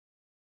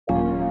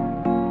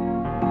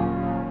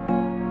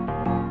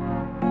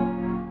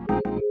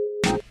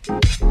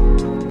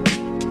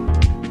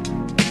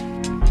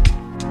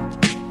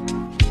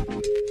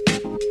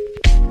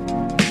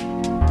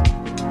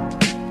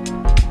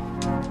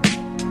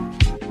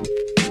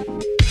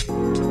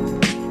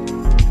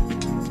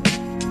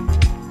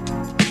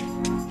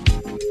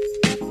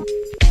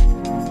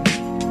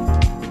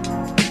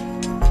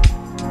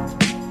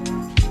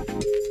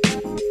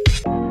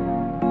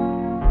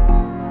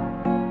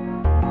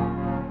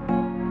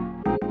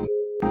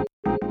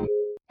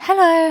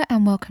Hello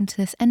and welcome to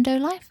this Endo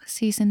Life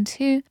Season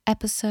 2,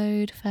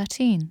 Episode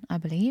 13, I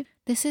believe.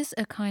 This is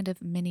a kind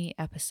of mini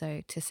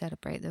episode to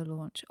celebrate the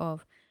launch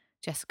of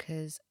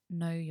Jessica's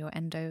Know Your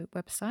Endo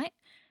website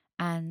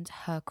and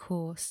her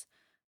course,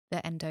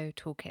 The Endo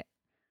Toolkit.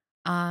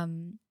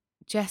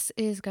 Jess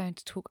is going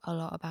to talk a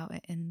lot about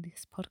it in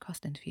this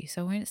podcast interview,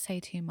 so I won't say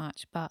too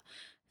much, but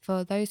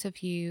for those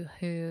of you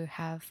who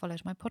have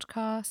followed my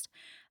podcast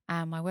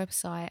and my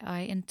website,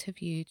 I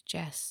interviewed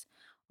Jess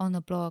on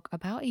the blog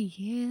about a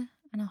year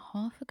and a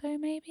half ago,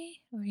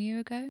 maybe, or a year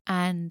ago.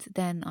 And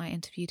then I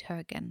interviewed her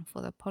again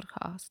for the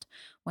podcast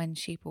when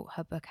she brought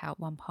her book out,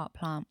 One Part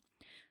Plant.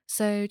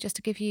 So just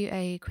to give you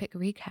a quick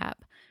recap,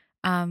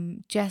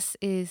 Jess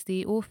is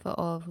the author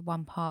of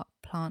One Part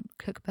Plant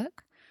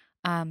Cookbook,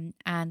 and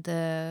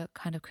the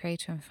kind of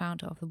creator and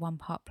founder of the One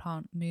Part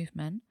Plant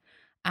movement.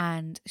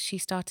 And she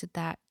started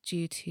that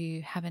due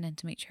to having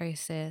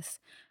endometriosis.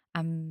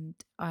 And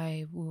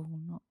I will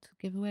not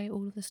give away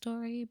all of the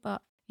story,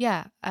 but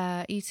yeah,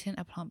 eating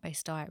a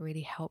plant-based diet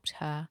really helped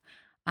her.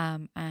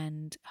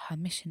 And her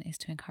mission is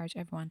to encourage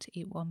everyone to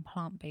eat one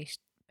plant-based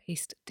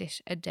dish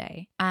a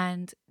day.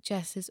 And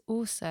Jess is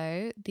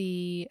also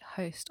the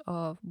host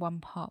of One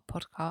Part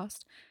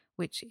Podcast,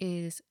 which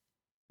is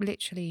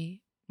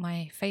literally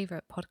my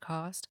favorite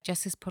podcast.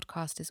 Jess's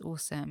podcast is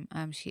awesome.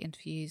 She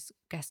interviews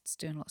guests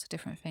doing lots of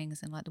different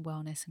things in like the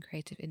wellness and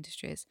creative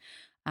industries.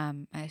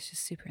 And it's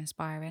just super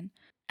inspiring.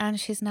 And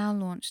she's now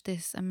launched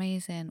this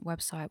amazing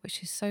website,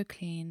 which is so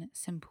clean,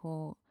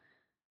 simple,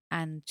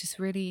 and just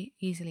really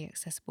easily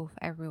accessible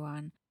for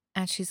everyone.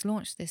 And she's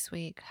launched this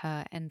week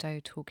her Endo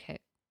Toolkit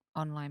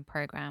online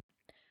program.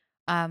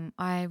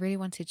 I really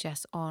wanted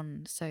Jess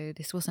on, so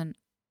this wasn't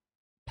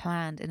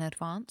planned in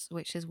advance,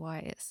 which is why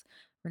it's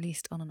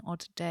released on an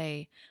odd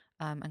day,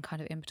 and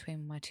kind of in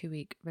between my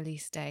 2-week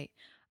release date.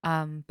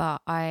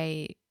 But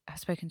I have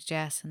spoken to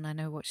Jess and I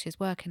know what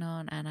she's working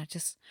on, and I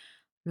just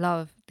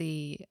love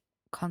the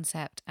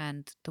concept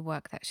and the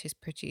work that she's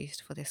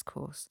produced for this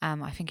course.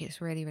 I think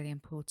it's really, really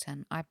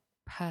important. I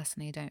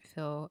personally don't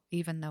feel,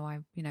 even though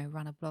I,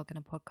 run a blog and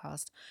a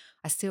podcast,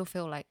 I still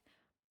feel like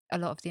a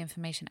lot of the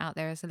information out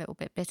there is a little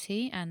bit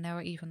bitty, and there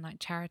are even like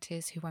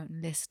charities who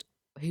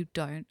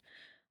don't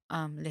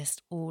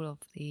list all of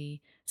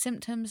the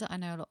symptoms that I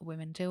know a lot of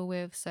women deal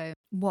with. So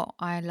what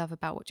I love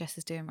about what Jess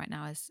is doing right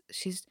now is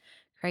she's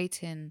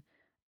creating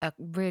a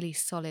really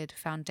solid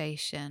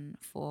foundation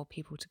for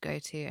people to go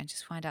to and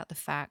just find out the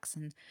facts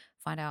and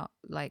find out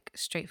like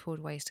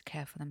straightforward ways to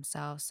care for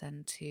themselves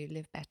and to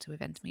live better with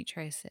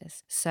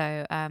endometriosis.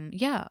 So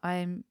yeah,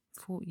 I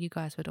thought you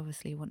guys would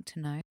obviously want to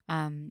know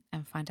and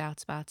find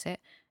out about it.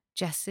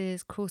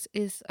 Jess's course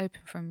is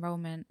open for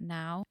enrollment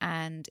now,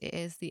 and it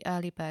is the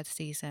early bird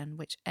season,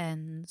 which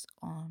ends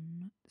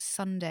on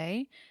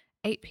Sunday,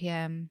 8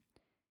 p.m.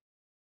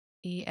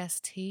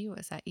 EST. What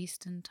is that,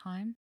 Eastern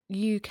time?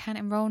 You can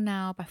enroll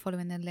now by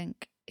following the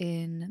link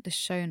in the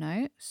show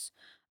notes,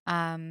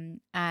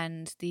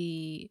 and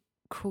the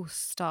course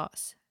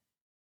starts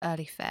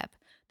early Feb.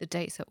 The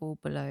dates are all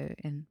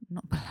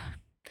not below.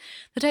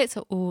 The dates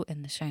are all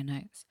in the show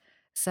notes.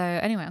 So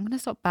anyway, I'm going to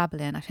stop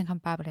babbling. I think I'm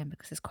babbling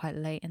because it's quite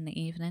late in the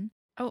evening.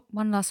 Oh,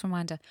 one last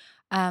reminder.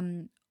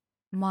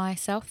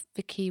 Myself,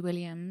 Vicky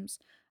Williams,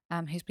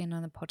 who's been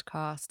on the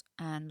podcast,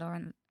 and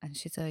Lauren, and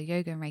she's a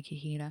yoga and Reiki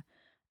healer,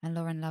 and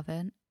Lauren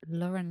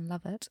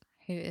Lovett,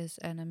 who is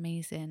an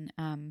amazing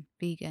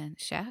vegan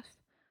chef.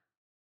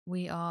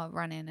 We are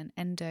running an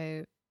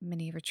endo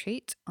mini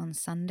retreat on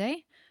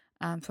Sunday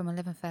from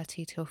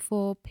 11:30 till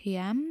 4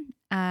 p.m.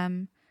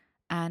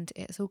 And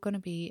it's all going to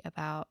be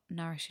about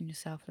nourishing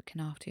yourself,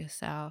 looking after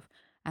yourself,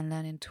 and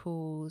learning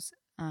tools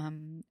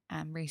and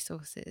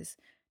resources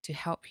to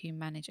help you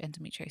manage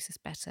endometriosis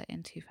better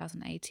in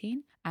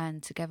 2018.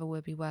 And together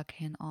we'll be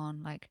working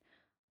on like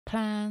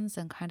plans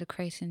and kind of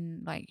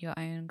creating like your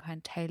own kind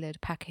of tailored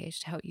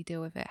package to help you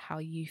deal with it how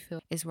you feel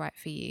is right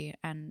for you.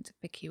 And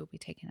Vicky will be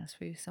taking us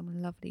through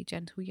some lovely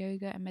gentle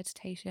yoga and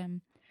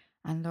meditation,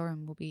 and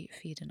Lauren will be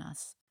feeding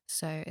us.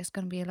 So it's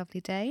going to be a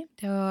lovely day.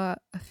 There are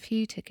a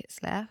few tickets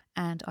left,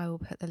 and I will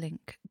put the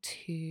link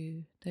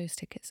to those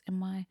tickets in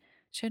my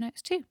show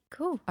notes too.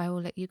 Cool. I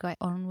will let you guys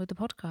on with the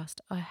podcast.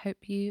 I hope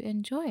you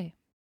enjoy.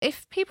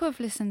 If people have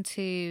listened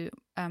to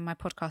my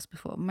podcast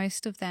before,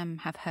 most of them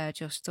have heard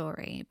your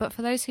story. But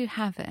for those who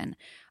haven't,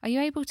 are you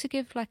able to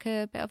give like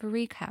a bit of a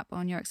recap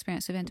on your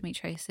experience with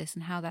endometriosis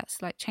and how that's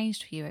like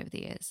changed for you over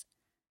the years?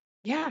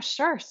 Yeah,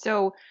 sure.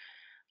 So,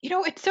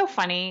 it's so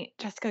funny,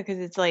 Jessica, because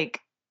it's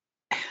like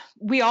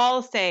we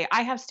all say,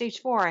 I have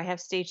stage four, I have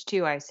stage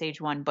two, I have stage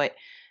one, but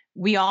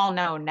we all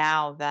know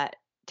now that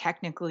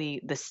technically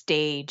the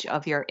stage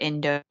of your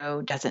endo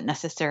doesn't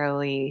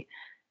necessarily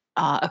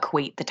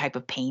equate the type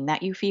of pain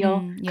that you feel.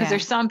 Because Yeah.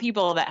 there's some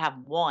people that have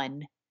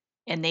one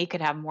and they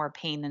could have more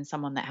pain than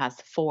someone that has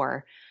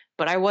four.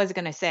 But I was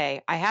gonna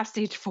say I have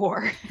stage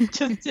four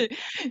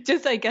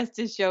just I guess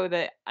to show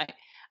that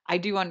I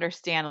do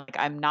understand, like,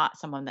 I'm not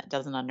someone that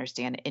doesn't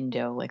understand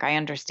endo. Like, I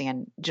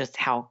understand just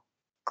how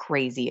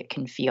crazy it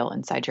can feel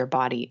inside your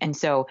body. And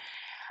so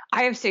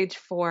I have stage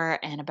 4,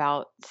 and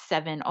about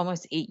 7,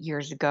 almost 8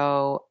 years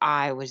ago,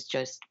 I was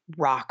just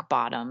rock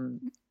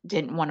bottom.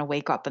 Didn't wanna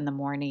wake up in the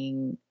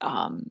morning,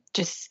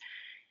 just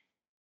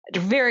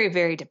very,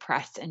 very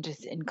depressed and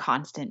just in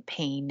constant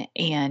pain,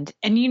 and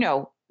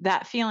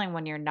that feeling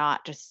when you're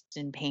not just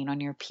in pain on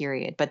your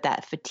period, but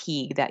that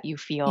fatigue that you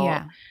feel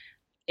Yeah.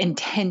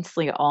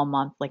 intensely all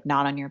month, like,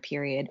 not on your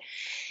period.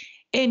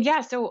 And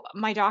yeah, so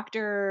my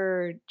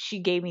doctor, she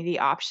gave me the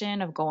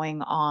option of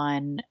going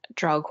on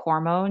drug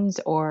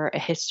hormones or a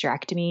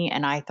hysterectomy,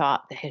 and I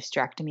thought the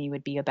hysterectomy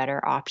would be a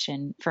better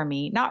option for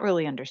me, not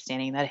really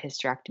understanding that a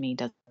hysterectomy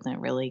doesn't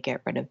really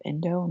get rid of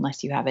endo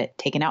unless you have it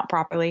taken out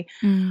properly.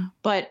 Mm.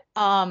 But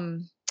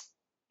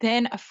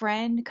then a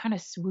friend kind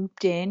of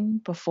swooped in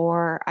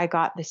before I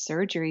got the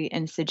surgery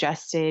and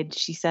suggested,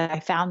 she said, I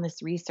found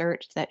this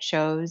research that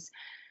shows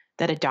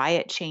that a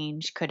diet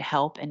change could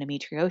help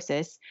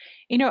endometriosis.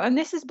 And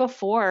this is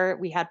before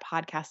we had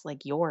podcasts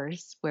like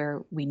yours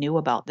where we knew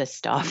about this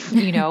stuff.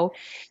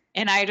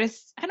 And I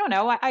don't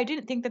know, I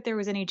didn't think that there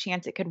was any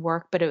chance it could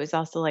work, but it was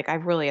also like, I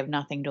really have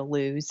nothing to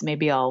lose.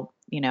 Maybe I'll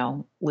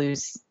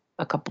lose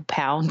a couple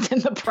pounds in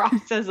the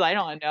process. I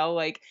don't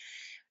know.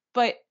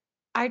 But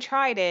I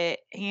tried it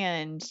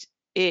and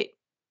it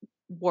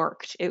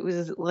worked. It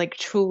was like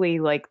truly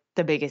like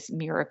the biggest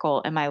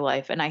miracle in my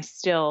life. And I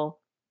still,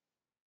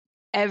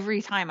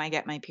 every time I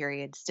get my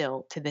period,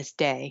 still to this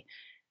day,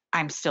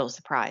 I'm still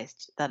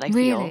surprised that I feel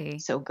Really?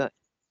 so good.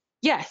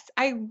 Yes,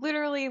 I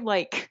literally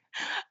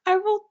I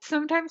will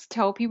sometimes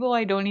tell people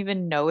I don't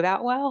even know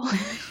that well.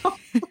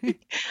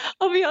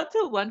 I'll be out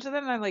to lunch with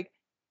them. I'm like,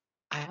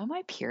 I'm on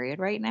my period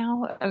right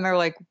now. And they're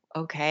like,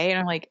 okay. And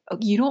I'm like, oh,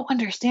 you don't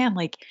understand.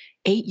 Like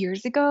 8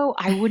 years ago,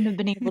 I wouldn't have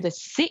been able to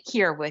sit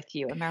here with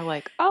you. And they're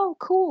like, oh,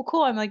 cool,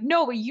 cool. I'm like,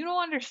 no, but you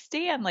don't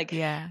understand. Like,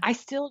 Yeah. I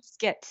still just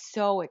get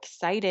so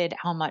excited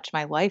how much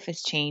my life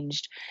has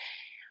changed.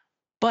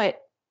 But,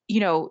 you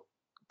know,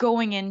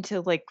 going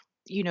into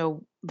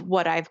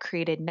what I've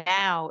created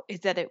now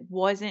is that it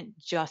wasn't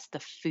just the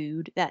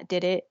food that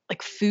did it.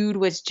 Like, food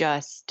was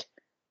just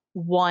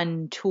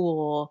one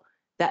tool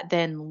that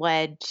then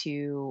led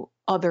to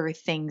other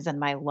things in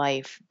my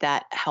life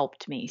that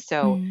helped me.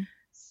 So, Mm.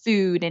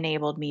 food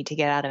enabled me to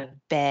get out of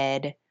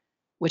bed,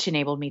 which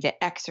enabled me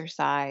to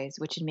exercise,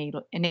 which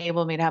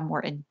enabled me to have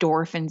more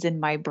endorphins in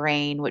my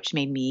brain, which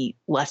made me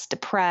less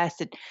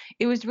depressed.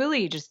 It was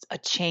really just a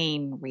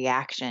chain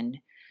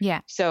reaction.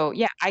 Yeah. So,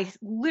 yeah, I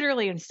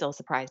literally am still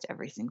surprised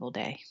every single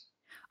day.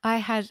 I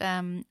had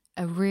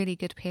a really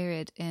good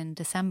period in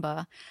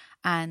December,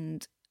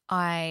 and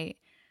I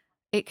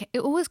it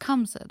always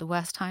comes at the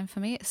worst time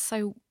for me. It's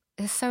so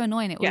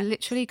annoying. It will Yeah.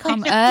 literally I come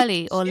know, me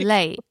early or too.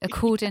 late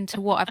according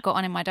to what I've got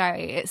on in my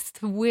diary. It's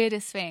the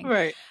weirdest thing.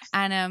 Right.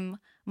 And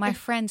my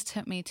friend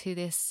took me to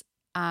this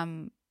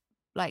do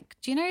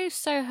you know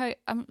Soho?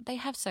 They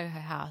have Soho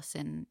House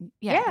in,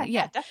 yeah, Yeah, yeah,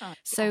 yeah. definitely.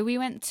 Yeah. So we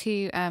went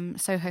to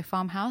Soho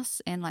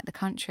Farmhouse in like the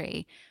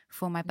country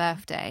for my Mhm.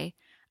 birthday,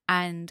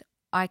 and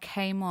I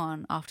came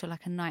on after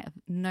like a night of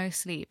no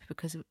sleep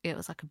because it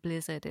was like a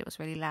blizzard. It was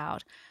really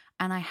loud,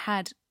 and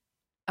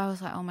I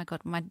was like, oh my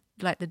God, my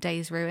like the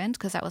day's ruined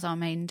because that was our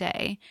main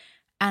day.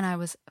 And I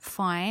was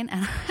fine.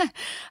 And I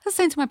was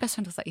saying to my best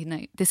friend, I was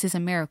like, this is a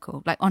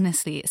miracle. Like,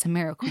 honestly, it's a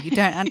miracle. You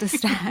don't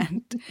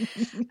understand.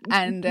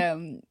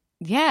 And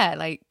yeah,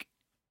 like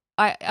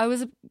I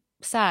was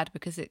sad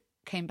because it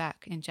came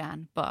back in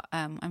Jan, but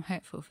I'm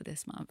hopeful for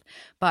this month.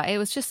 But it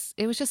was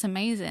just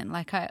amazing.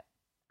 Like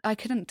I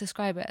couldn't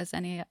describe it as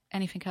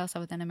anything else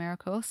other than a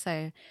miracle.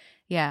 So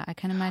yeah, I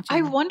can I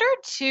imagine. wonder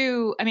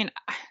too, I mean,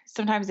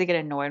 sometimes I get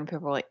annoyed when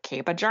people are like,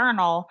 keep a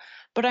journal,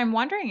 but I'm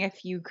wondering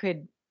if you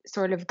could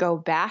sort of go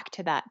back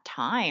to that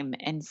time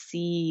and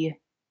see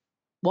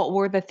what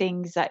were the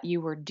things that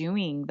you were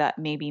doing that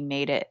maybe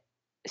made it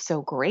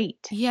so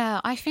great.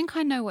 Yeah, I think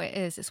I know what it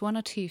is. It's one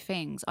or two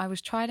things. I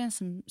was tried in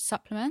some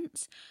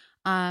supplements,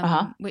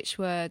 Uh-huh. which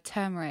were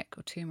turmeric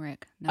or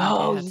turmeric. No idea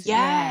Oh, how to.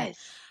 Yeah, yes.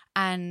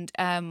 and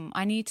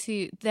I need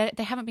to. They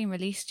haven't been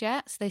released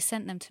yet, so they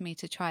sent them to me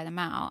to try them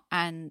out.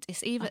 And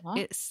Uh-huh.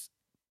 it's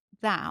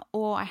that,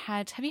 or I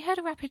had. Have you heard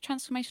of rapid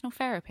transformational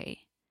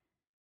therapy?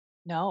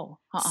 No.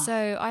 Uh-uh.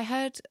 So I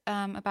heard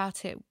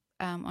about it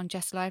on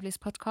Jess Lively's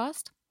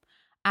podcast,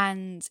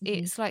 and Mhm.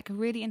 it's like a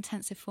really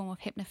intensive form of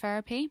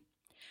hypnotherapy,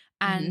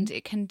 and Mhm.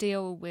 it can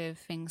deal with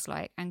things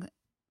like,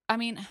 I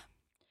mean,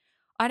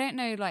 I don't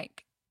know,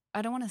 like,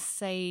 I don't want to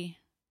say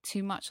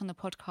too much on the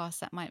podcast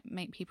that might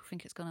make people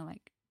think it's gonna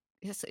like,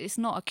 it's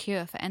not a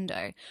cure for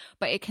endo,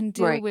 but it can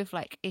deal Right. with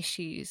like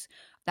issues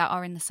that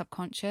are in the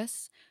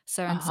subconscious,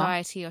 so Uh-huh.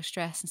 anxiety or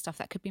stress and stuff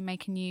that could be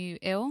making you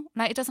ill.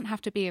 Like, it doesn't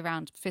have to be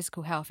around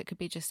physical health, it could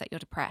be just that you're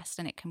depressed,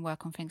 and it can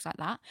work on things like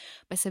that.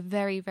 But it's a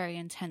very, very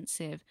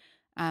intensive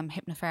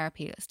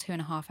hypnotherapy that's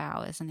 2.5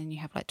 hours, and then you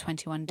have like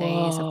 21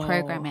 days of Whoa.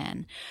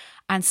 programming.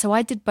 And so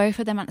I did both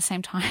of them at the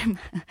same time.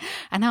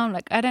 And now I'm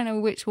like, I don't know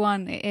which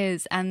one it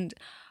is. And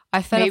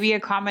I fell off. Maybe a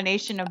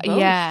combination of both.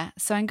 Yeah.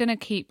 So I'm going to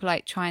keep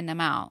like trying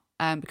them out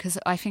because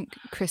I think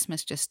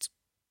Christmas just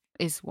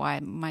is why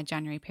my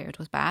January period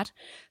was bad.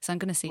 So I'm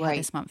going to see how Right.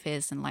 this month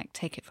is and like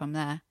take it from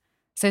there.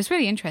 So it's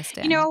really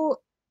You interesting. know,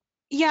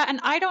 yeah, and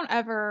I don't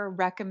ever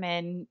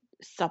recommend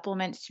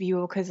supplements to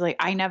people because, like,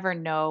 I never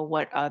know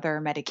what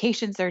other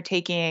medications they're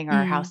taking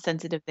or how Mm,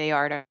 sensitive they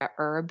are to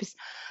herbs.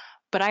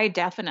 But I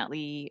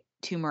definitely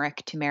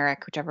turmeric,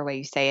 whichever way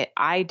you say it,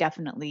 I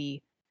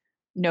definitely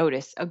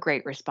notice a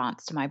great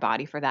response to my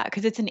body for that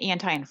because it's an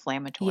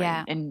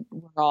anti-inflammatory yeah. and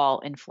we're all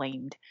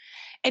inflamed.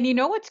 And you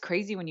know what's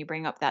crazy when you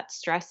bring up that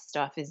stress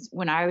stuff is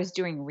when I was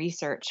doing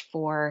research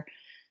for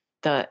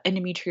the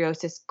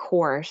endometriosis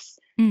course,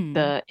 Mm,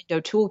 the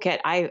Endo Toolkit,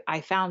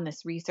 I found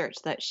this research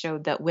that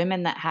showed that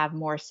women that have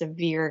more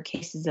severe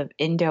cases of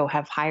endo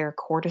have higher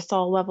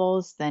cortisol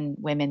levels than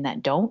women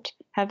that don't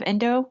have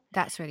endo,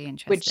 that's really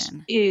which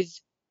interesting.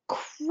 is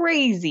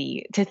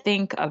crazy to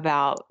think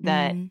about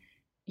that Mm,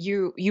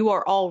 you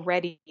are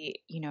already,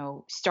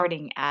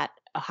 starting at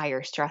a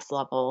higher stress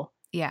level,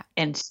 yeah.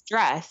 and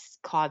stress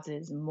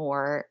causes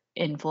more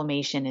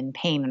inflammation and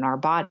pain in our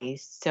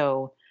bodies.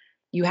 So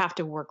you have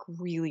to work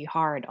really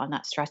hard on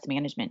that stress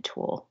management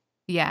tool.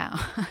 Yeah,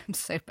 I'm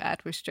so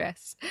bad with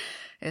stress.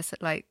 It's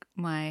like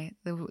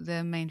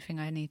the main thing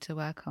I need to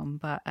work on.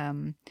 But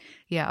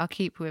yeah, I'll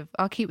keep with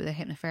the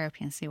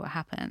hypnotherapy and see what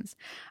happens.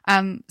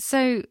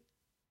 So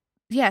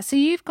yeah, so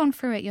you've gone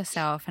through it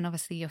yourself, and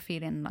obviously you're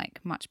feeling like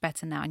much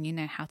better now, and you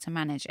know how to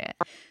manage it.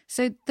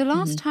 So the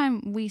last Mhm,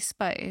 time we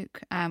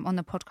spoke on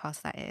the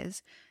podcast, that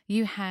is,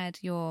 you had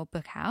your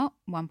book out,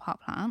 One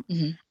Part Plant,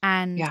 mhm.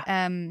 and Yeah.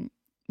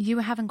 you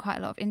were having quite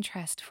a lot of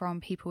interest from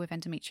people with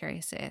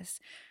endometriosis.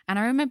 And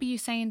I remember you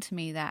saying to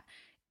me that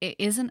it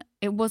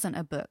wasn't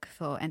a book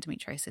for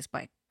endometriosis,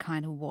 but it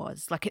kind of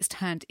was. Like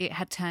it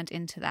had turned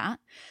into that.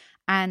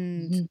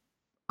 And Mhm.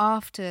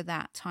 after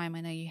that time,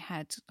 I know you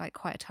had like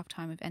quite a tough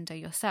time with endo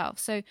yourself.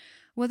 So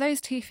were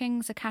those two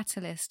things a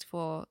catalyst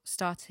for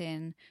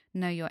starting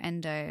Know Your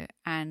Endo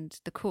and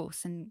the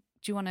course? And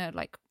do you want to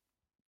like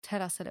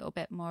tell us a little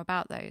bit more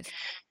about those?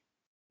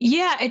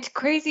 Yeah, it's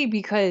crazy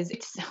because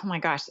it's oh my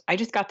gosh, I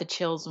just got the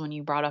chills when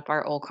you brought up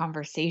our old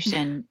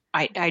conversation.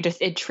 I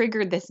just it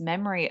triggered this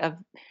memory of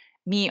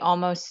me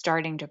almost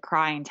starting to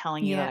cry and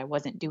telling you that Yeah. I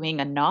wasn't doing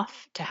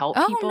enough to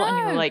help Oh people, and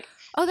no.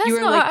 Oh, you that's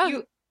were like, not. Oh,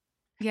 "You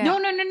yeah. no,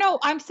 no, no, no."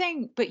 I'm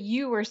saying, but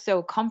you were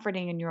so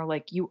comforting and you're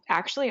like, "You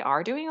actually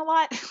are doing a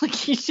lot."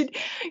 Like, you should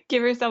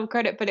give yourself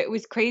credit, but it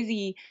was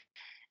crazy.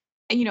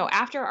 And,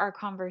 after our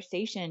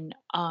conversation,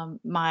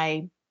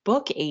 my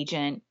book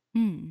agent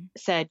Mm.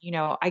 said,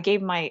 I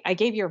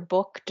gave your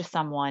book to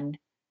someone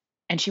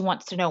and she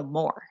wants to know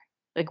more.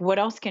 Like, what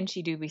else can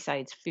she do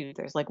besides food?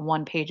 There's like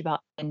one page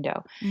about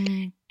endo."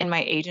 Mm. And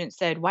my agent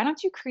said, "Why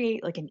don't you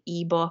create like an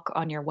ebook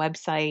on your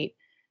website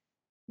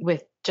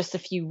with just a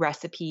few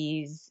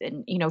recipes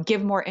and,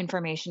 give more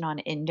information on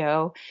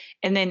endo?"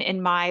 And then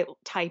in my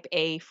type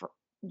A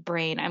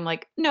brain, I'm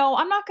like, "No,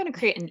 I'm not going to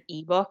create an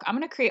ebook. I'm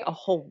going to create a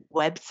whole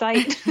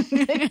website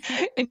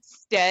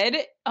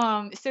instead."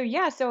 So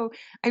yeah, so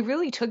I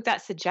really took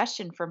that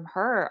suggestion from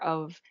her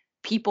of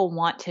people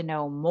want to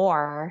know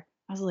more.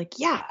 I was like,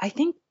 "Yeah, I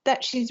think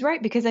that she's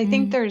right," because I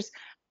think Mm. there's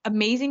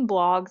amazing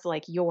blogs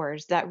like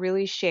yours that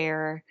really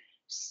share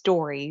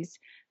stories.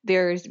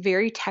 There's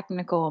very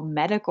technical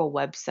medical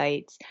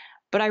websites,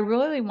 but I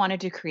really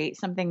wanted to create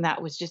something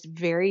that was just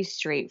very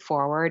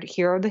straightforward.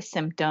 Here are the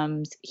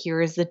symptoms,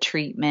 here is the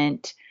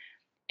treatment.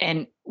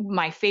 And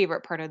my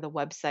favorite part of the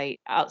website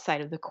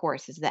outside of the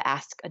course is the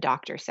Ask a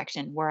Doctor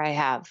section where I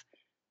have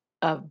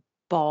a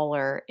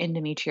baller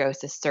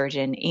endometriosis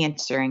surgeon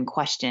answering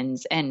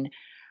questions. And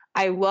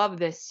I love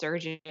this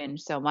surgeon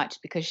so much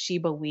because she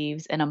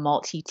believes in a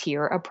multi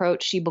tier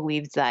approach. She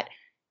believes that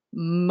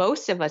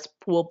most of us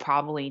will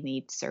probably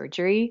need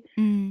surgery,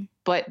 Mm.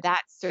 but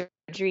that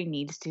surgery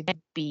needs to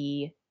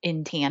be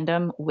in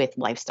tandem with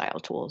lifestyle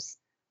tools.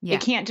 It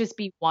Yeah. can't just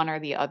be one or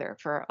the other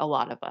for a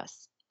lot of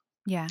us.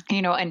 Yeah.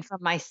 And for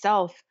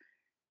myself,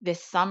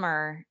 this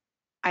summer,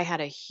 I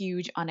had a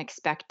huge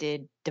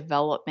unexpected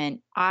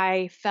development.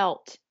 I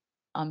felt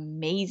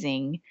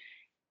amazing,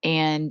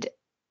 and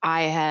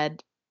I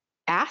had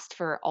asked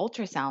for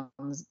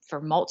ultrasounds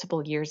for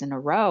multiple years in a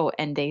row,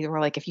 and they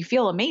were like, "If you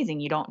feel amazing,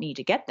 you don't need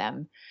to get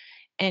them."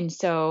 And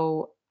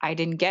so I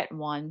didn't get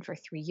one for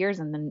 3 years,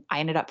 and then I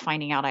ended up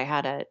finding out I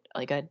had a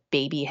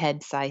baby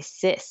head size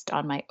cyst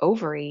on my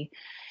ovary,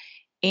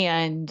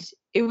 and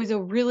it was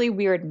a really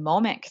weird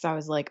moment because I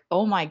was like,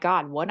 "Oh my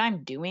god, what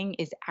I'm doing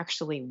is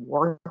actually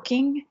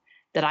working,"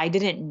 that I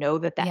didn't know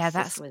that that Yeah,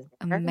 cyst that's was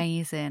there.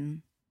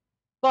 amazing.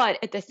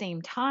 But at the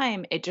same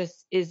time, it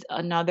just is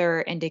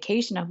another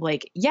indication of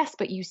like, yes,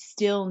 but you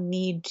still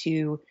need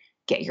to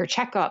get your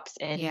checkups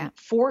and Yeah.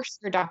 force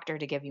your doctor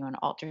to give you an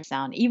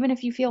ultrasound, even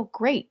if you feel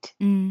great.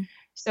 Mm.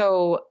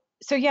 So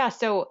yeah,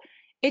 so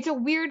it's a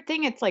weird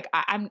thing. It's like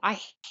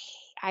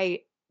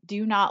I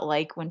do not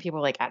like when people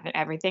are like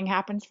everything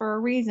happens for a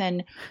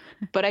reason,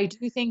 but I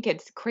do think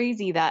it's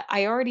crazy that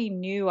I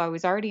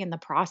was already in the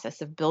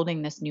process of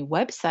building this new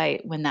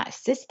website when that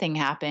cyst thing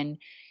happened,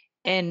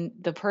 And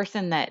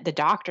the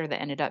doctor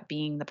that ended up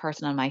being the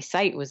person on my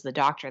site was the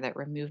doctor that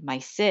removed my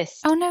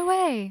cyst. Oh, no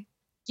way.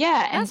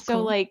 Yeah, and That's so,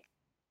 cool. like,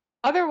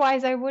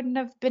 otherwise, I wouldn't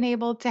have been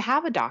able to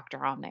have a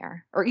doctor on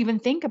there or even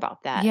think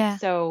about that. Yeah.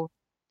 So,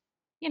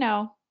 you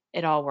know,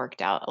 it all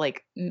worked out.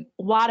 Like, a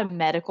lot of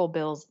medical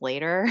bills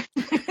later.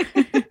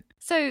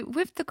 So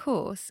with the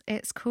course,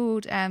 it's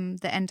called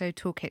the Endo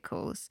Toolkit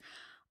course.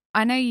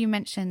 I know you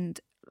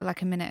mentioned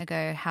like a minute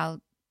ago how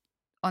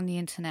on the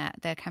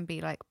internet there can be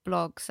like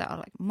blogs that are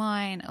like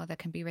mine, or there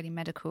can be really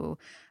medical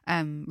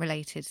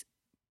related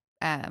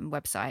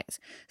websites.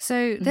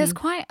 So there's Mhm.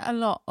 quite a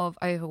lot of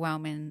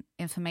overwhelming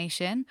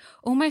information,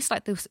 almost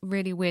like this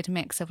really weird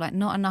mix of like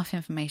not enough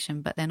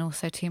information, but then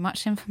also too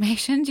much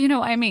information. Do you know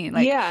what I mean?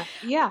 Like, Yeah,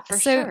 yeah, for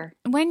so sure.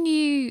 when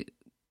you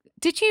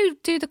did you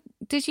do the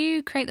did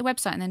you create the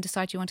website and then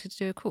decide you wanted to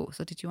do a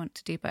course, or did you want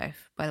to do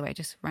both? By the way,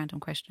 just a random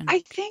question. I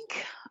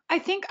think I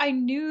think I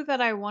knew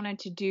that I wanted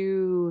to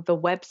do the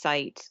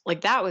website.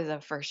 Like, that was a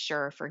for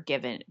sure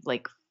forgiven,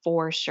 like,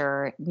 for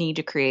sure need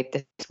to create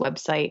this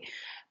website.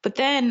 But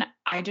then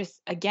I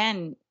just,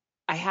 again,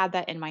 I had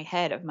that in my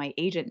head of my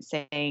agent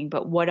saying,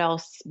 "But what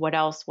else? What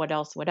else? What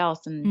else? What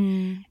else?"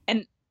 Mm,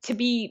 And to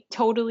be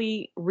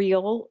totally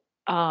real,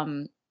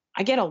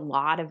 I get a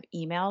lot of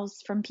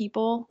emails from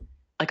people,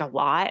 like, a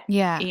lot,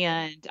 yeah,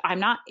 and I'm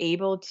not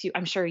able to,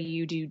 I'm sure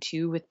you do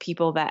too, with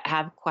people that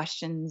have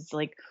questions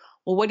like,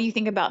 "Well, what do you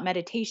think about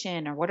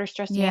meditation?" or "What are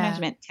stress yeah,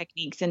 management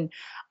techniques?" And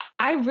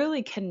I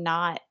really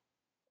cannot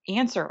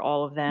answer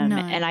all of them, no,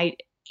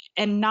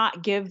 and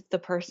not give the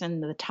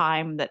person the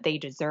time that they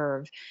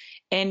deserve.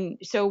 And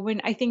so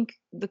when I think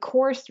the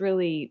course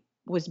really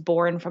was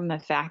born from the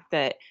fact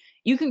that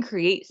you can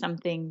create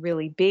something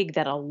really big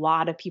that a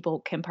lot of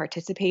people can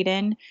participate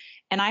in.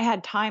 And I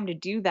had time to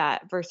do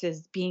that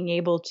versus being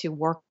able to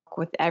work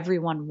with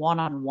everyone one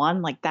on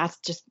one. Like, that's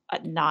just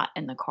not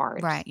in the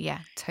cards. right, yeah,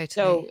 So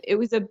totally, it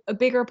was a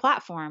bigger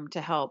platform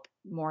to help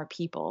more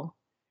people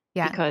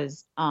yeah.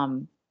 because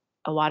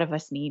a lot of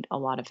us need a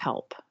lot of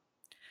help.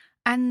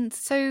 And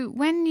so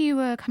when you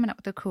were coming up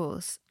with the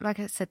course, like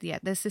I said, yeah,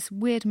 there's this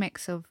weird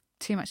mix of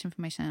too much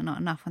information and not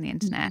enough on the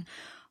internet. Mhm.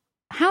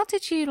 How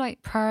did you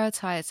like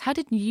prioritize? How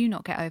did you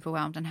not get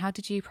overwhelmed? And how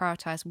did you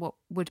prioritize what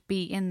would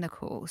be in the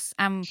course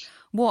and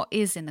what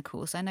is in the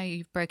course? I know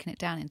you've broken it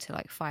down into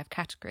like 5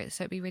 categories,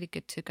 so it'd be really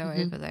good to go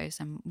Mhm. over those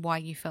and why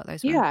you felt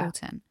those were Yeah.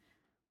 important.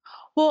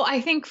 Well,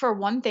 I think for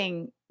one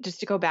thing,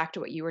 just to go back to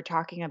what you were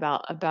talking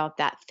about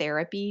that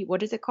therapy,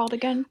 what is it called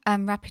again?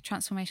 Rapid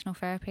transformational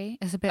therapy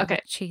is a bit of a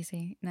Okay,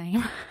 cheesy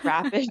name.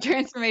 rapid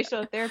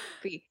transformational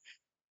therapy.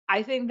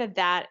 I think that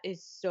that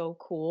is so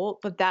cool,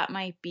 but that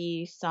might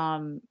be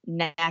some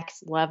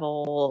next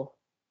level,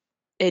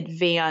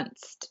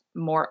 advanced,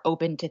 more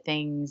open to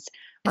things,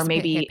 or It's a bit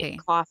maybe it hippie.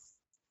 costs.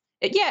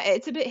 Yeah,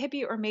 it's a bit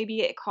hippie, or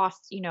maybe it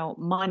costs,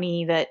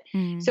 money that.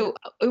 Mm, So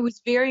it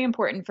was very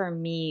important for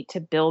me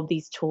to build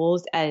these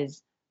tools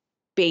as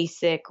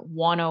basic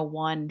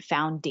 101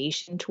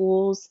 foundation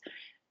tools.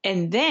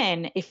 And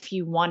then if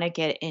you want to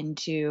get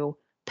into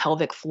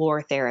pelvic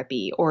floor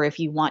therapy, or if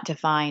you want to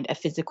find a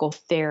physical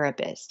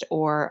therapist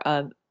or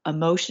a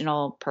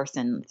emotional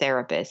person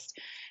therapist.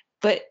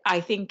 But I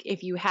think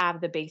if you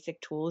have the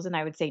basic tools, and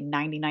I would say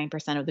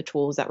 99% of the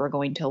tools that we're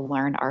going to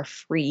learn are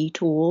free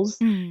tools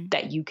mm.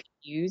 that you can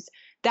use,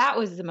 that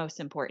was the most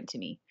important to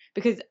me.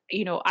 Because,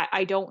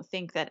 I don't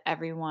think that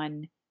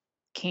everyone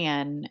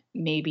can,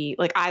 maybe,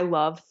 like, I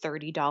love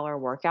 $30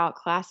 workout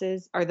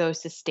classes. Are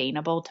those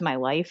sustainable to my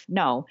life?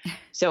 No.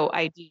 So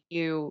I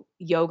do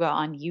yoga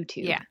on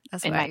YouTube Yeah,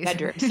 that's in what I my use.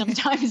 bedroom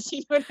sometimes, you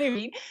know what I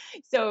mean?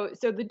 So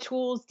the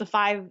tools, the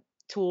 5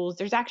 tools,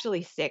 there's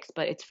actually 6,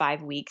 but it's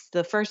 5 weeks.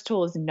 The first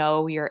tool is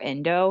know your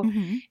endo,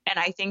 Hmm. and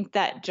I think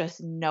that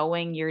just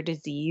knowing your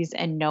disease,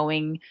 and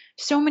knowing,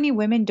 so many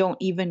women don't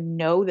even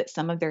know that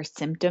some of their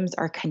symptoms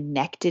are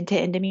connected to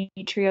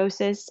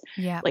endometriosis,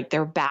 Yeah. like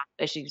their back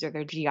issues or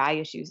their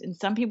GI issues. And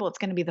some people, it's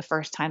going to be the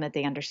first time that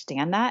they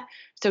understand that.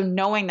 So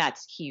knowing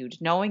that's huge.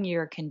 Knowing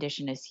your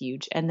condition is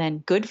huge. And then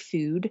good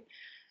food,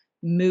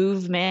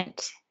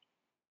 movement.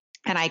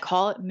 And I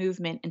call it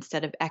movement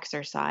instead of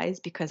exercise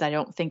because I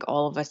don't think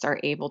all of us are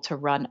able to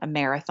run a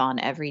marathon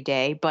every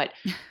day. But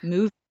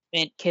movement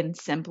can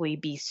simply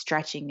be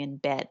stretching in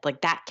bed.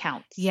 Like, that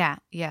counts. Yeah,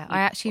 yeah. You I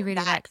actually know, really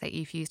that, like that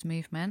you've used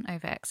movement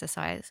over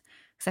exercise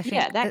because I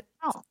yeah, think that that,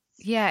 counts.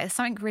 yeah, it's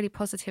something really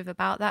positive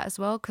about that as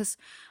well. Because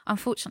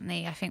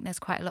unfortunately, I think there's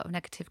quite a lot of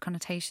negative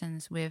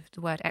connotations with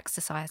the word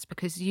exercise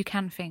because you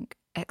can think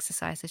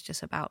exercise is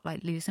just about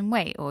like losing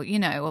weight or,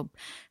 or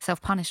self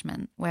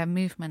punishment, where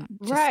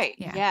movement just, Right.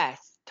 yeah.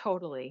 Yes,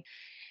 totally.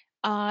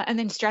 And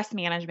then stress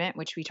management,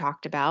 which we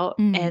talked about,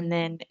 Mm, and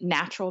then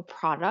natural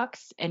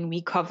products. And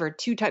we cover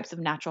 2 types of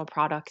natural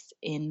products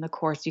in the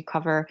course. We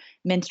cover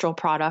menstrual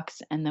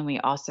products, and then we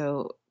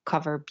also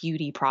cover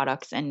beauty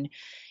products. And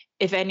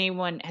if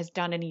anyone has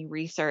done any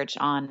research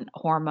on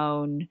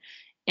hormone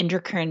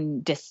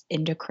endocrine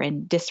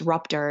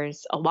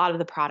disruptors, a lot of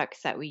the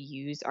products that we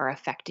use are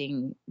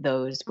affecting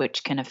those,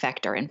 which can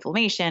affect our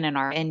inflammation and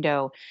our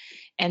endo.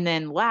 And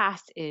then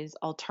last is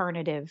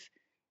alternative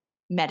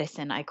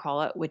medicine, I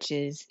call it, which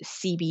is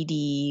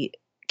CBD,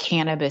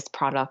 cannabis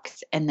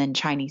products, and then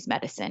Chinese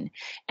medicine.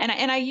 And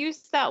I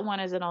use that one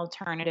as an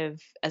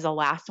alternative as a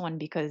last one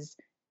because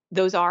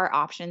those are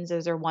options.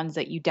 Those are ones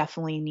that you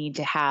definitely need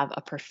to have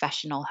a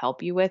professional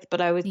help you with. But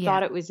I was Yeah.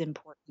 thought it was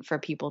important for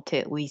people to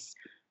at least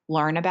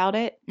learn about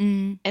it.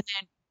 Mm. And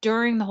then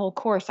during the whole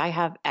course, I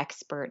have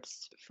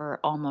experts for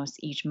almost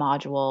each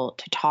module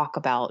to talk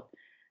about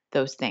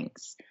those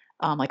things.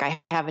 Like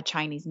I have a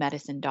Chinese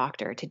medicine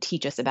doctor to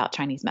teach us about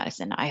Chinese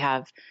medicine. I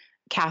have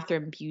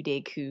Catherine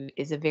Budig, who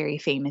is a very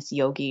famous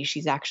yogi.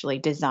 She's actually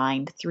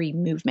designed 3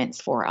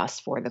 movements for us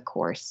for the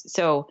course.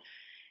 So,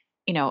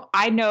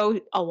 I know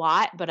a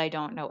lot, but I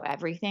don't know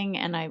everything.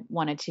 And I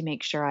wanted to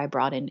make sure I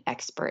brought in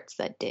experts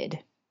that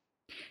did.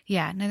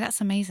 Yeah, no, that's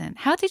amazing.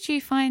 How did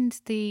you find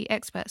the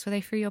experts? Were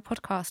they through your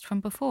podcast from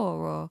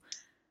before or?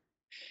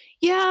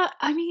 Yeah,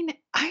 I mean,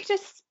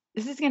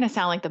 this is going to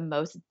sound like the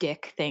most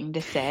dick thing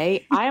to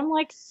say. I'm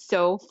like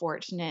so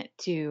fortunate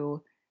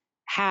to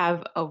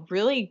have a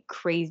really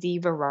crazy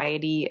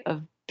variety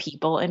of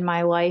people in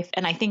my life.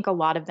 And I think a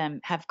lot of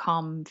them have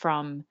come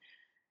from,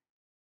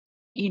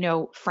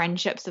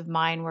 friendships of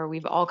mine where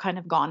we've all kind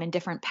of gone in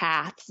different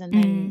paths and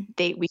then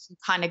Mm, we can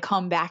kind of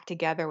come back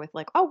together with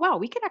like, oh wow,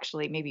 we could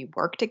actually maybe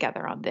work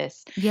together on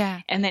this.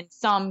 yeah. And then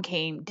some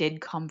did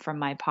come from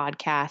my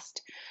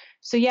podcast.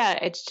 So yeah,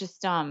 it's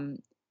just I'm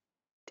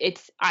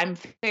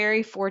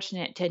very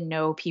fortunate to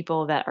know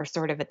people that are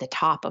sort of at the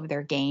top of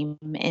their game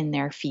in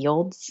their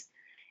fields,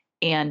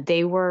 and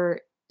they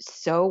were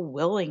so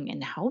willing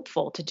and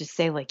helpful to just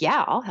say like,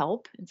 "Yeah, I'll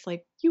help." It's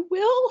like, "You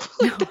will?"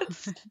 Like,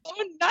 that's so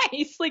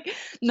nice. Like,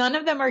 none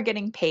of them are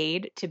getting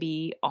paid to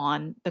be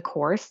on the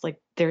course. Like,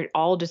 they're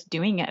all just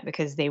doing it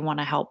because they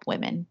wanna help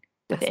women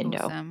with That's endo.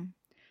 awesome.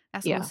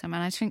 That's Yeah. awesome.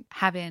 And I think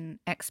having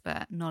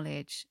expert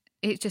knowledge,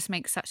 it just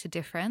makes such a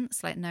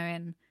difference. Like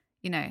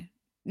you know,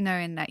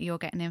 knowing that you're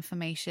getting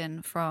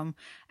information from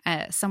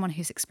someone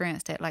who's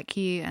experienced it like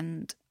you,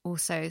 and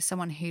also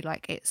someone who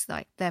like it's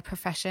like their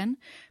profession.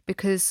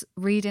 Because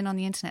reading on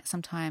the internet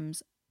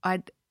sometimes,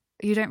 I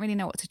you don't really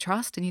know what to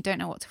trust and you don't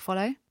know what to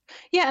follow.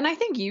 Yeah, and I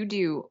think you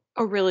do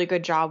a really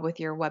good job with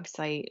your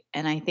website,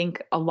 and I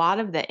think a lot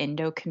of the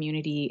endo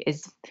community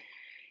is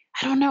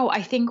I don't know,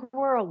 I think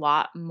we're a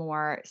lot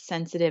more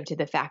sensitive to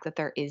the fact that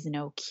there is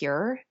no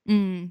cure,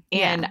 Yeah.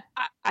 and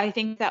I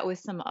think that with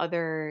some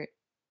other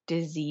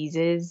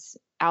diseases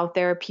out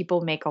there,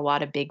 people make a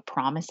lot of big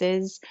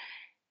promises,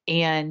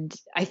 and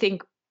I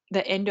think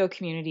the endo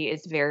community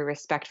is very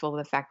respectful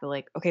of the fact that,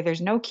 like, okay,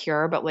 there's no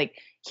cure, but like,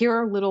 here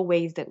are little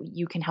ways that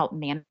you can help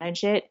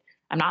manage it.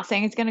 I'm not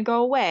saying it's going to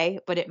go away,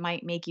 but it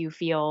might make you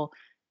feel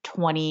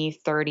 20,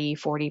 30,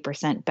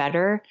 40%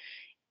 better.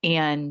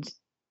 And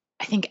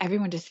I think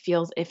everyone just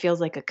feels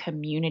like a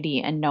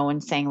community and no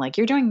one's saying, like,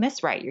 you're doing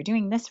this right, you're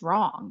doing this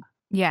wrong,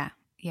 Yeah.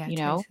 Yeah, you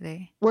know?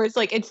 totally. Whereas,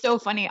 like, it's so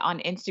funny on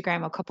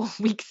Instagram a couple of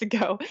weeks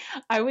ago,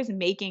 I was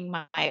making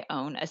my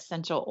own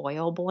essential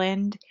oil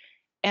blend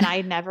and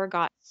I never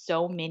got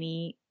so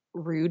many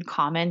rude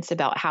comments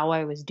about how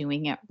I was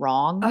doing it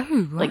wrong.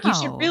 Oh, Like, "You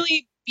should wow.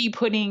 really be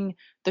putting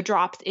the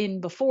drops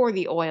in before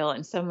the oil,"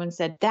 and someone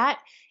said, "That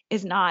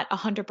is not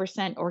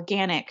 100%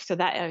 organic." So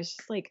that I was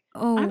just like,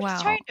 Oh, "I'm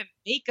just trying wow. to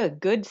make a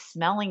good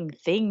smelling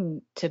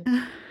thing to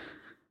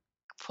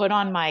put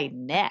on my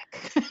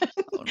neck."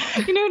 Oh no.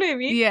 You know what I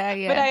mean? Yeah, But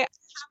yeah. I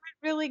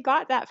really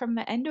got that from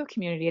the endo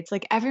community. It's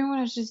like everyone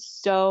is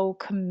just so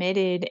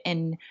committed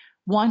and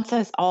wants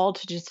us all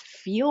to just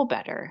feel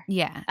better.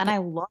 Yeah. And I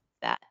love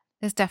that.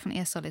 There's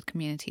definitely a solid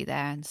community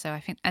there. And so I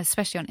think,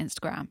 especially on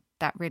Instagram,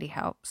 that really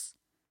helps.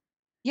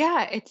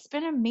 Yeah, it's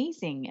been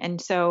amazing. And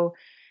so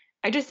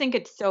I just think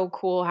it's so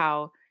cool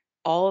how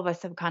all of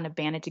us have kind of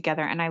banded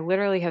together. And I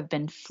literally have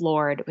been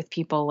floored with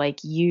people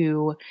like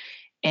you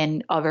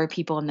and other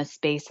people in the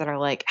space that are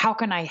like, how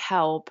can I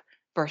help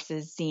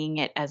versus seeing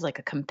it as like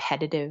a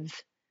competitive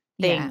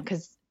thing? Yeah.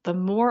 Because the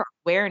more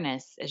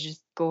awareness is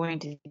just going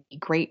to be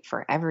great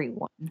for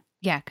everyone.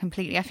 Yeah,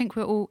 completely. I think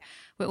we're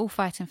all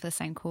fighting for the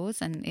same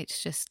cause, and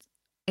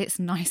it's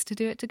nice to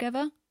do it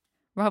together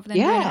rather than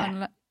doing it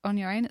Yeah. on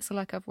your own. It's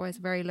like otherwise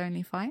a very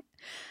lonely fight.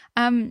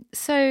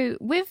 So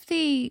with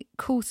the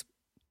course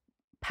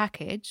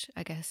package,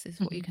 I guess is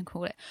what you Mhm. can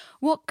call it.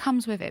 What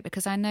comes with it?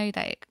 Because I know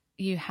that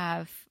you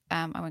have,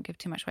 I won't give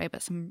too much away,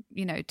 but some,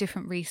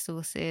 different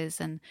resources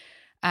and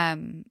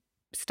um,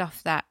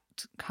 stuff that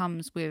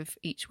comes with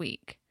each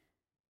week.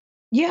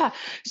 Yeah.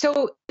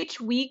 So each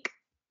week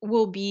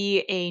will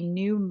be a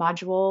new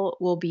module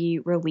will be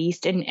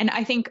released and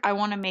I think I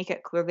want to make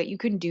it clear that you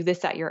can do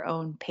this at your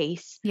own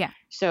pace. Yeah.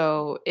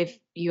 So if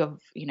you have,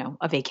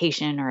 a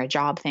vacation or a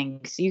job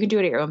thing, so you can do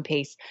it at your own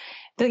pace.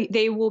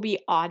 They will be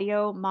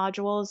audio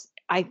modules.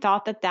 I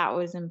thought that that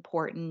was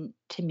important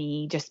to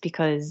me just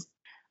because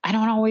I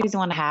don't always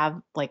want to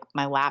have like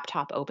my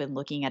laptop open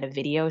looking at a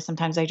video.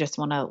 Sometimes I just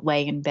want to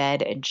lay in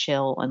bed and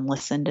chill and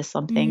listen to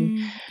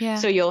something. Yeah.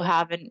 So you'll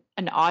have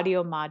an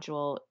audio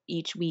module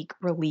each week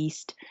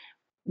released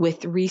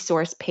with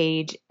resource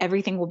page.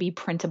 Everything will be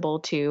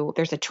printable too.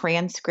 There's a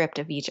transcript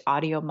of each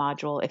audio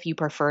module if you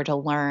prefer to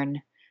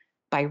learn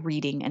by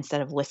reading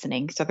instead of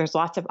listening. So there's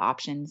lots of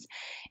options.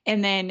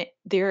 And then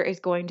there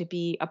is going to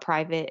be a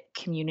private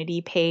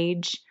community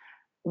page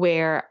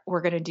where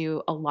we're going to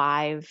do a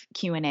live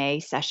Q&A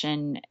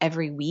session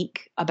every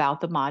week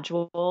about the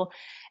module.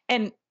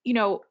 And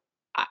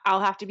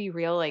I'll have to be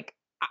real, like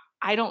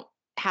I don't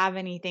have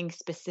anything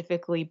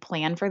specifically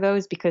planned for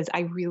those because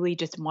I really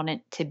just want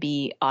it to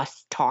be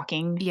us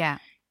talking, Yeah.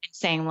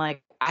 saying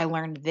like, I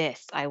learned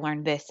this,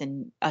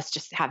 and us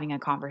just having a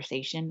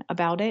conversation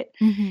about it.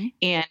 Mhm.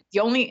 And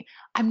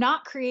I'm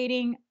not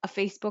creating a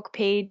Facebook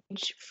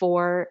page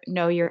for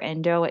Know Your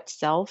Endo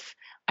itself.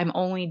 I'm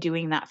only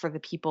doing that for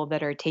the people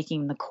that are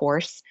taking the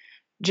course,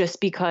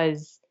 just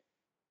because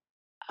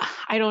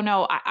I don't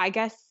know. I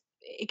guess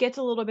it gets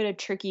a little bit of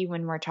tricky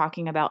when we're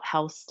talking about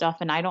health stuff,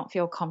 and I don't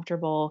feel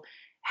comfortable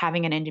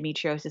having an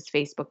endometriosis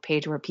Facebook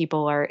page where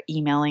people are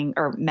emailing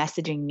or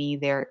messaging me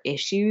their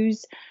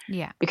issues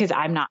Yeah. because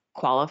I'm not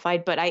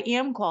qualified, but I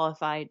am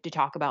qualified to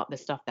talk about the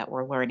stuff that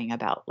we're learning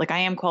about. Like I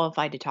am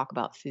qualified to talk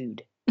about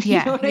food.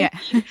 You know Yeah, what I yeah.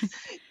 mean?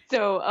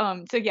 So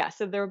yeah,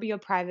 so there will be a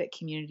private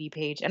community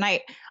page. And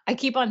I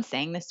keep on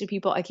saying this to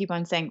people. I keep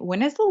on saying,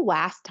 when is the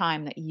last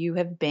time that you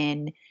have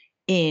been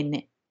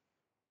in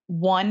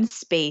one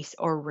space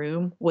or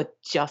room with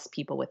just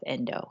people with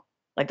endo?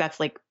 Like that's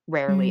like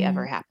rarely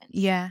ever Mm, happens.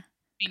 yeah,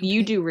 I mean,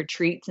 you do completely.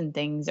 retreats and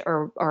things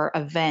or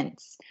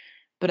events,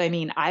 but I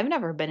mean, I've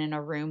never been in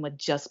a room with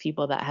just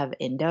people that have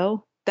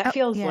endo. That Oh,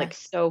 feels yeah. like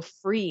so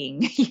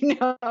freeing, you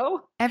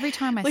know? Every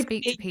time I Like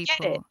speak to they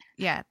get it. people,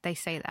 yeah, they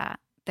say that.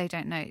 They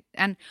don't know.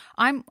 And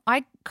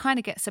I kind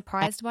of get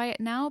surprised by it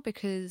now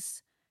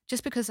because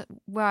just because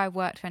where I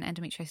worked for an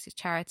endometriosis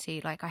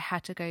charity, like I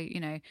had to go,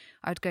 I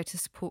would go to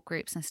support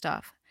groups and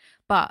stuff.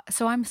 But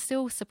so I'm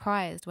still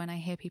surprised when I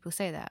hear people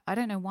say that. I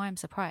don't know why I'm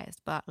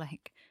surprised, but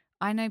like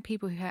I know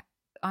people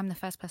I'm the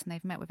first person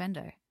they've met with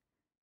endo.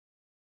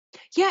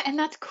 Yeah, and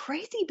that's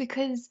crazy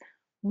because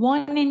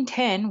 1 in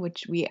 10,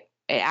 which it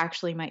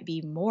actually might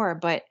be more,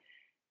 but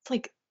it's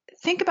like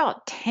think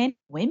about 10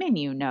 women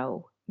you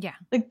know. Yeah,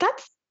 Like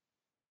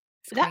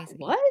it's that crazy.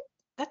 what?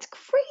 That's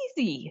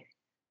crazy.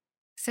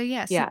 So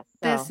yeah, so Yeah,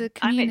 there's so a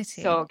I'm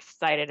so community.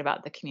 excited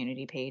about the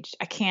community page.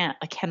 I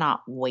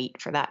cannot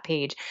wait for that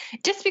page.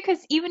 Just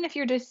because even if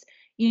you're just,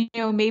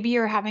 maybe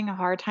you're having a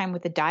hard time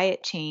with a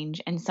diet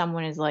change and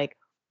someone is like,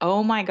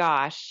 "Oh my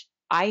gosh,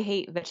 I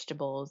hate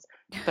vegetables,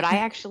 but I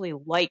actually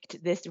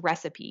liked this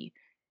recipe."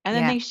 And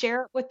then Yeah. they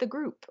share it with the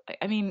group.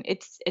 I mean,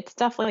 it's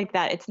stuff like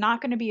that. It's not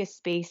going to be a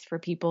space for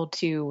people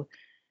to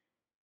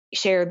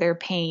share their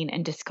pain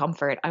and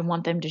discomfort. I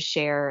want them to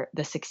share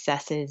the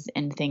successes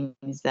and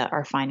things that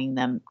are finding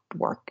them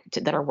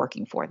that are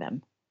working for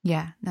them.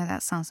 Yeah, no,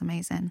 that sounds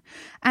amazing.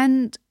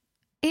 And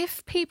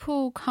if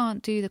people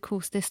can't do the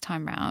course this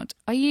time round,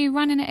 are you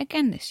running it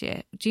again this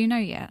year? Do you know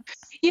yet?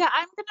 Yeah,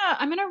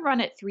 I'm gonna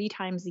run it 3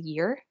 times a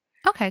year.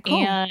 Okay,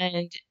 cool.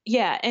 And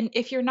yeah, and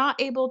if you're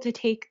not able to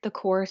take the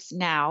course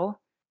now,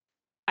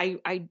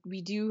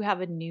 we do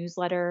have a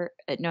newsletter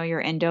at Know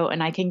Your Endo,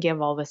 and I can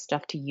give all this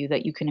stuff to you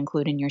that you can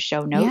include in your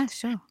show Yeah, notes.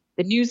 sure.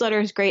 The newsletter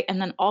is great.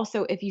 And then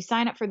also if you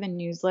sign up for the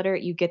newsletter,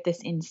 you get this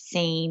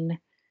insane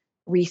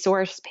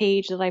resource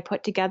page that I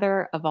put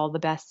together of all the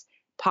best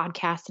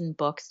podcasts and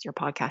books. Your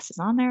podcast is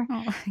on there,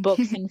 Oh, thank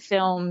books you. and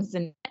films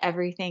and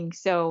everything.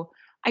 So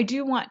I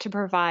do want to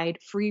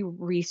provide free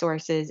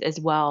resources as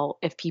well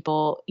if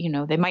people,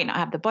 they might not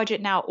have the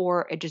budget now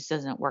or it just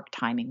doesn't work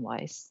timing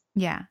wise.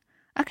 Yeah.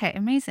 Okay,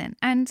 amazing.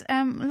 And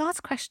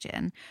last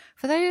question.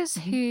 For those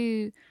Mhm.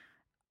 who,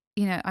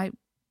 I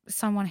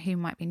someone who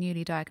might be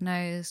newly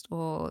diagnosed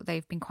or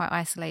they've been quite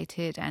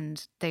isolated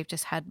and they've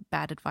just had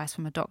bad advice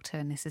from a doctor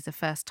and this is the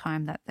first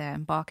time that they're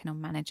embarking on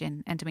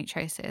managing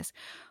endometriosis,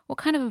 what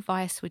kind of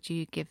advice would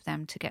you give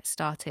them to get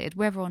started,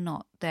 whether or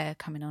not they're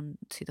coming on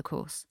to the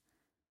course?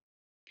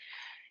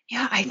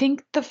 Yeah, I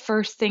think the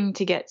first thing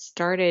to get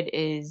started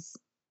is,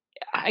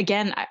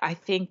 again, I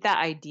think that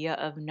idea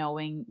of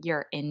knowing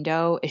your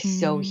endo is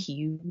so Mm,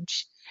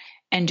 huge.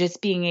 And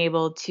just being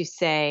able to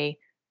say,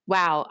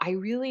 wow, I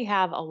really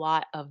have a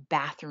lot of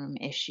bathroom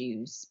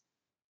issues.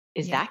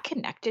 Is yeah. that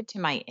connected to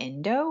my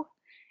endo?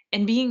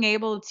 And being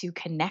able to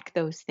connect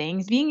those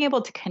things, being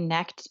able to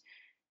connect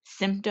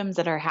symptoms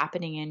that are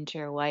happening into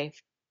your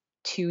life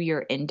to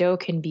your endo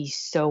can be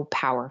so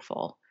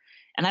powerful.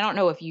 And I don't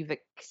know if you've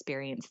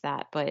experienced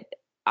that, but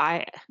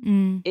I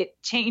Mm,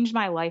 it changed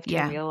my life to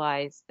yeah.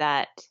 realize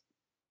that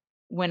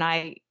when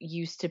I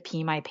used to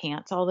pee my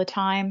pants all the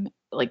time,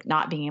 like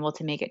not being able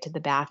to make it to the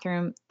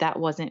bathroom, that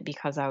wasn't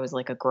because I was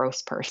like a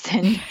gross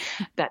person.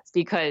 That's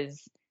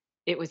because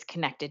it was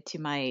connected to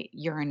my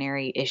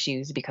urinary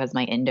issues because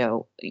my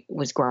endo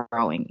was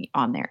growing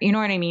on there. You know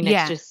what I mean?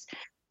 It's Yeah. just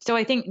so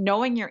I think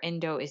knowing your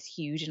endo is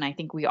huge. And I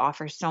think we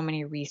offer so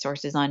many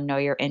resources on Know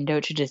Your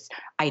Endo to just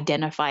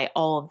identify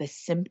all of the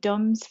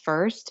symptoms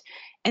first.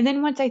 And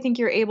then once I think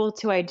you're able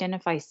to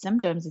identify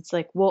symptoms, it's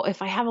like, well,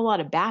 if I have a lot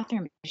of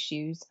bathroom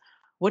issues,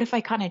 what if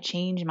I kind of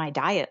change my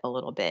diet a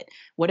little bit?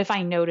 What if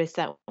I notice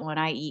that when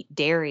I eat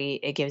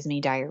dairy, it gives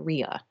me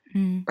diarrhea?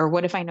 Mm. Or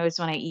what if I notice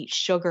when I eat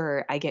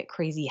sugar, I get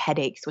crazy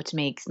headaches, which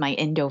makes my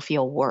endo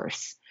feel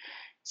worse?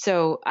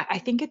 So I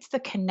think it's the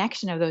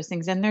connection of those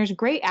things. And there's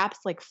great apps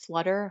like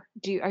Flutter.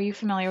 Are you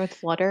familiar with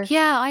Flutter?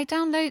 Yeah, I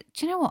download.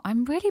 Do you know what?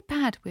 I'm really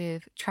bad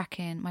with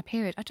tracking my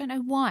period. I don't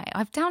know why.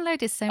 I've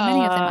downloaded so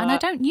many of them and I Uh,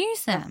 don't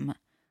use Jess- them.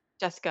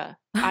 Jessica,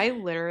 I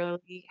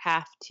literally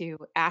have to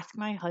ask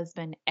my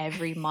husband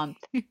every month,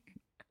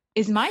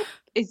 Is my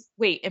is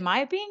wait, am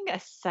I being a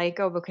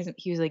psycho? Because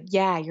he was like,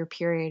 "Yeah, your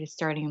period is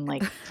starting in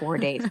like 4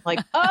 days." I'm like,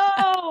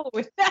 "Oh,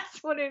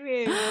 that's what it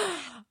is."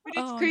 But it's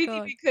Oh my crazy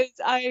God. because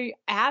I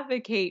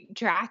advocate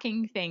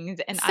tracking things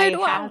and So I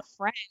do I. have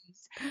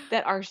friends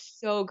that are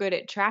so good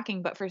at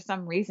tracking, but for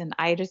some reason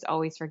I just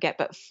always forget.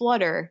 But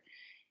Flutter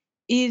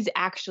is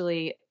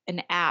actually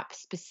an app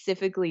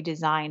specifically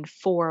designed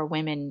for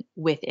women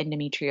with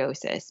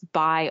endometriosis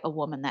by a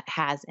woman that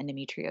has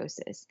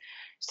endometriosis.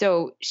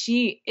 So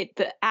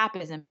the app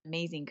is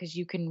amazing because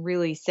you can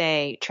really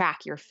say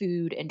track your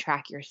food and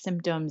track your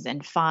symptoms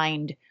and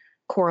find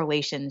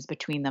correlations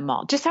between them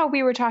all. Just how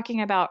we were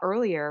talking about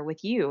earlier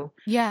with you,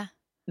 Yeah.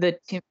 the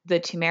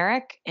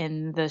turmeric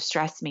and the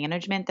stress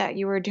management that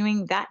you were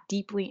doing that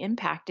deeply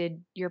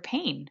impacted your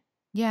pain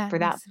Yeah, for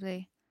that.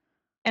 massively.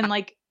 And,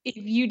 like, if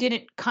you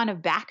didn't kind of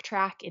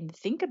backtrack and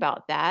think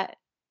about that,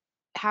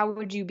 how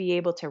would you be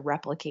able to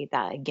replicate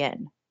that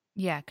again?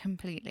 Yeah,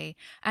 completely.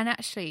 And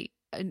actually,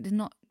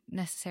 not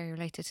necessarily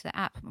related to the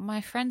app, but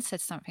my friend said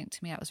something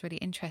to me that was really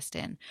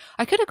interesting.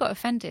 I could have got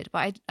offended,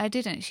 but I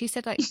didn't. She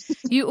said, like,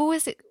 you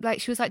always,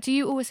 like, she was like, do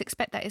you always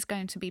expect that it's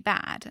going to be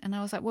bad? And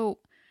I was like, well,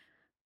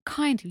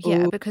 kind of,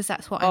 yeah, Ooh, because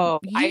that's what I'm oh,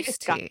 I used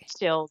just got to.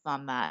 chills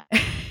on that.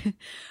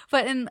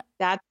 But then,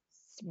 That's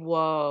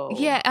whoa.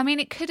 yeah, I mean,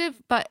 it could have,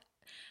 but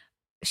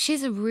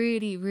she's a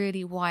really,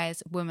 really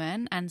wise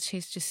woman and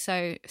she's just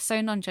so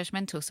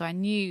non-judgmental. So I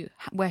knew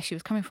where she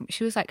was coming from.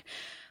 She was like,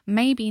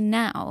 maybe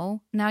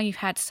now you've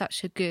had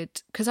such a good,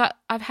 because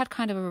I've had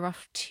kind of a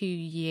rough 2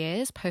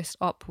 years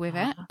post-op with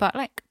it, Uh, but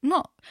like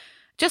not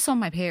just on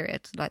my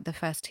period, like the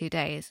first 2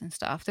 days and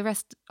stuff. The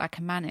rest I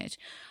can manage.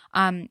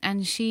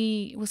 And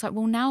she was like,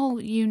 well, now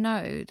you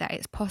know that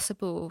it's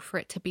possible for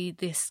it to be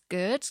this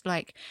good.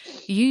 Like,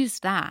 use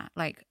that.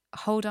 Like,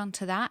 hold on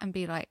to that and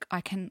be like,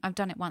 I've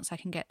done it once, I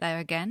can get there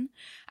again.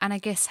 And I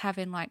guess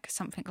having like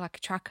something like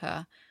a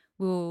tracker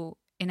will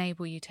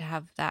enable you to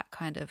have that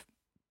kind of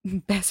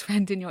best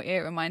friend in your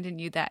ear reminding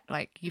you that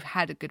like you've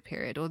had a good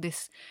period, or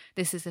this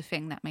is the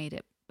thing that made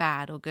it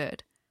bad or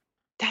good.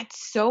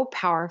 that's so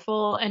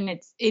powerful, and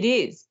it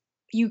is.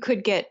 You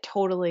could get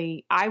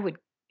totally I would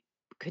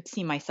could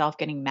see myself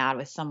getting mad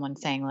with someone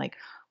saying like,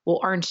 "Well,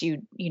 aren't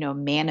you,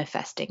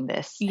 manifesting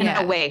this?" In a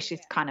Yeah. way,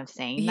 she's kind of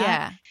saying that.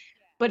 Yeah.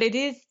 But it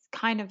is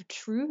kind of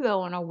true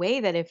though in a way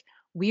that if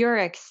we are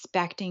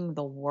expecting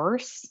the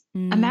worst,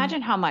 Mm,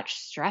 imagine how much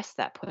stress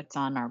that puts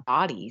on our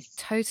bodies.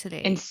 And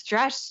totally.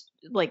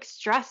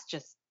 stress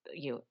just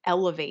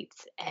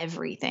elevates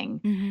everything.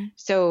 Hmm.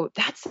 So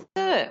that's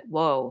the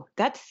whoa.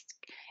 That's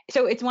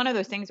so it's one of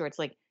those things where it's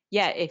like,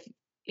 yeah,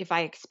 if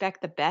I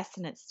expect the best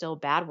and it's still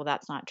bad, well,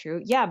 that's not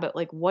true. Yeah, but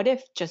like what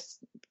if just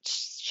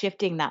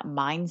shifting that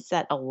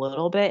mindset a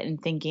little bit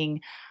and thinking,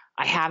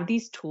 I have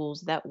these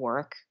tools that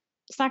work,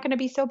 it's not going to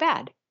be so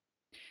bad.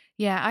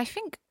 Yeah, I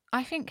think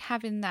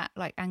having that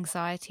like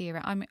anxiety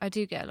around, I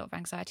do get a lot of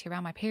anxiety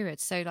around my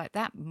periods, so like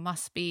that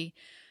must be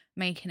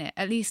making it,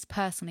 at least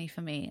personally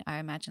for me, I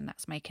imagine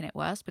that's making it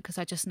worse because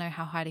I just know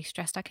how highly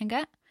stressed I can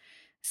get.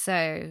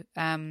 So,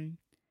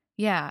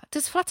 yeah.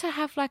 Does Flutter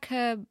have like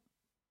a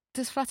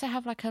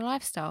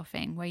lifestyle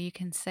thing where you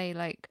can say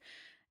like,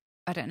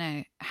 I don't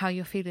know, how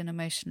you're feeling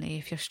emotionally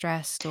if you're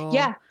stressed or,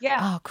 Yeah, yeah,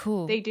 oh,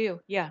 cool. they do.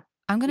 Yeah,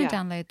 I'm gonna yeah.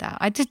 download that.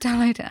 I did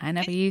download it. I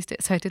never used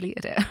it, so I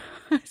deleted it.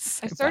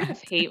 It's I so sort bad.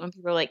 of hate when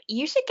people are like,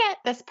 "You should get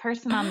this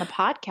person on the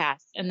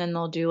podcast," and then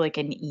they'll do like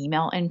an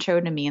email intro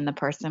to me and the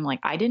person. I'm like,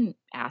 I didn't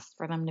ask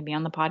for them to be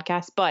on the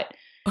podcast, but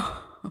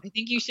I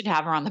think you should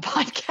have her on the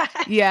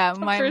podcast. Yeah, The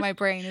my person- my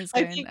brain is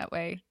I going think that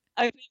way.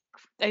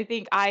 I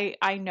think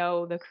I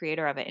know the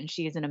creator of it, and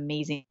she is an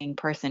amazing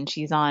person.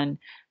 She's on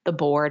the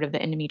board of the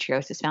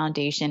Endometriosis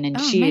Foundation, and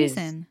Oh, she is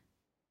amazing.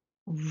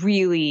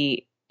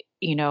 really,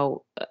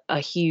 a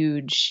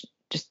huge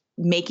just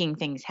making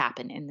things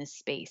happen in this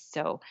space.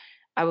 So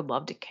I would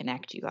love to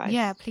connect you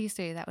Yeah, guys. please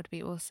do. That would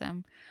be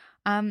awesome.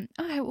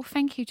 Okay, well,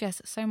 thank you,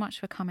 Jess, so much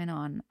for coming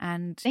on.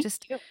 And Thank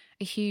just you.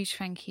 a huge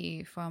thank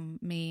you from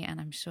me, and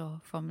I'm sure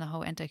from the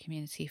whole endo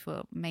community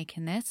for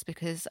making this,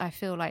 because I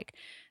feel like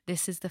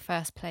this is the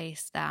first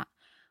place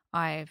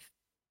I've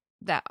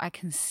that I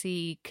can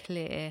see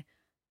clear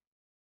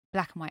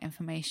black and white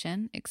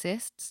information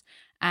exists.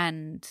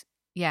 And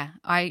yeah,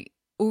 I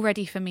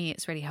already, for me,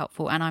 it's really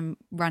helpful, and I'm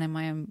running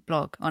my own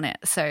blog on it,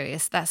 so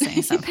it's that's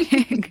saying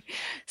something.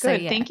 So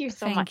Good. yeah, Thank you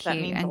so much. thank That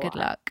you means a and good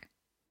lot. luck.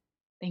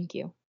 Thank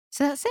you.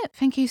 So that's it.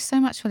 Thank you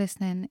so much for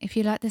listening. If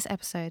you like this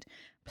episode,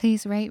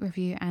 please rate,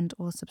 review, and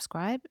or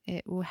subscribe.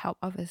 It will help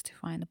others to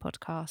find the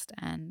podcast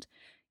and,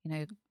 you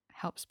know,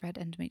 help spread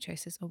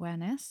endometriosis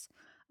awareness.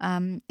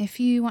 If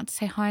you want to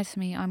say hi to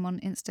me, I'm on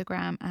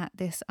Instagram at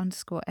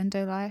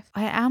this_endolife.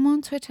 I am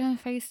on Twitter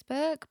and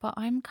Facebook, but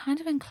I'm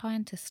kind of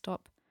inclined to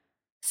stop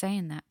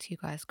saying that to you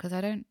guys because I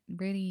don't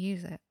really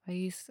use it. I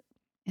use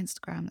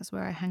Instagram, that's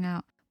where I hang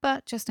out.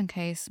 But just in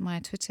case, my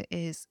Twitter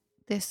is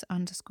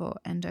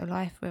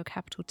this_endolife with a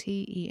capital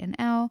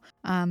TENL.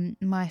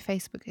 My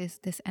Facebook is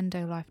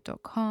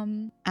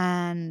thisendolife.com.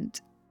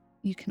 And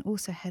you can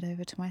also head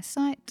over to my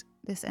site,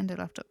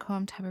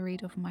 thisendolife.com, to have a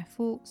read of my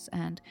thoughts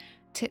and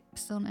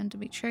tips on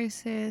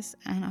endometriosis.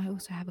 And I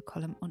also have a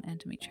column on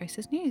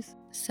endometriosis news.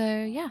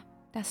 So yeah,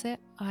 that's it.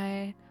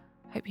 I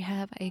hope you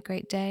have a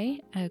great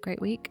day, a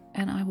great week,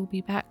 and I will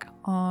be back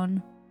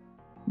on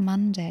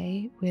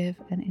Monday with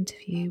an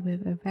interview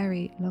with a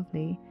very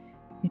lovely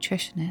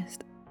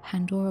nutritionist,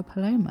 Pandora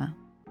Paloma.